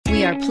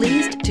We are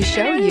pleased to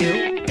show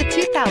you the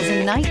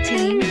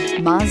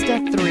 2019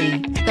 Mazda 3.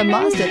 The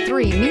Mazda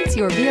 3 meets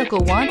your vehicle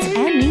wants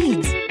and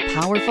needs.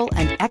 Powerful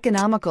and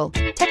economical,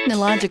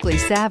 technologically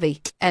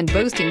savvy, and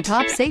boasting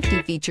top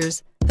safety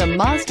features, the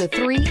Mazda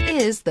 3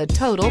 is the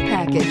total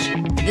package.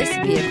 This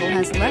vehicle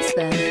has less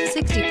than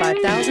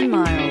 65,000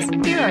 miles.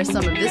 Here are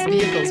some of this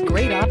vehicle's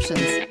great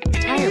options: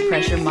 tire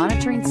pressure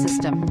monitoring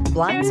system,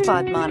 blind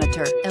spot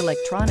monitor,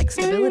 electronic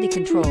stability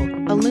control,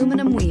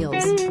 aluminum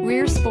wheels,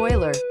 rear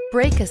spoiler,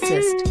 brake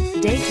assist,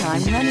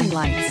 daytime running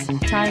lights,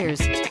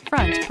 tires,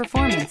 front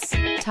performance,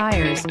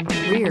 tires,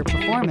 rear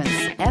performance,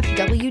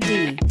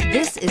 FWD.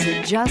 This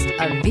isn't just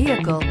a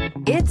vehicle,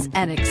 it's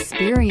an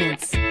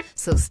experience.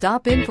 So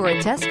stop in for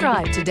a test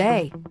drive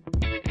today.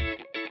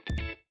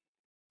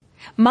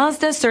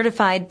 Mazda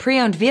certified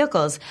pre-owned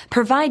vehicles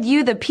provide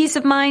you the peace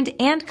of mind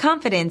and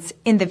confidence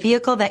in the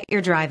vehicle that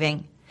you're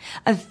driving.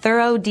 A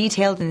thorough,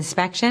 detailed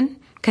inspection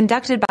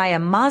conducted by a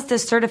Mazda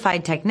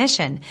certified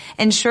technician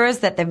ensures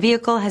that the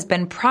vehicle has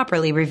been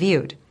properly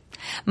reviewed.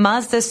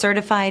 Mazda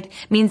certified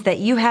means that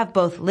you have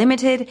both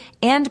limited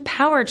and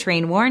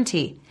powertrain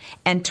warranty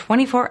and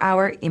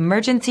 24-hour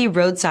emergency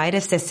roadside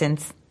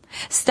assistance.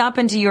 Stop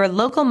into your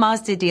local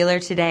Mazda dealer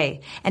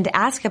today and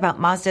ask about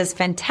Mazda's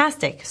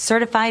fantastic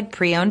certified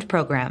pre-owned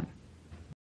program.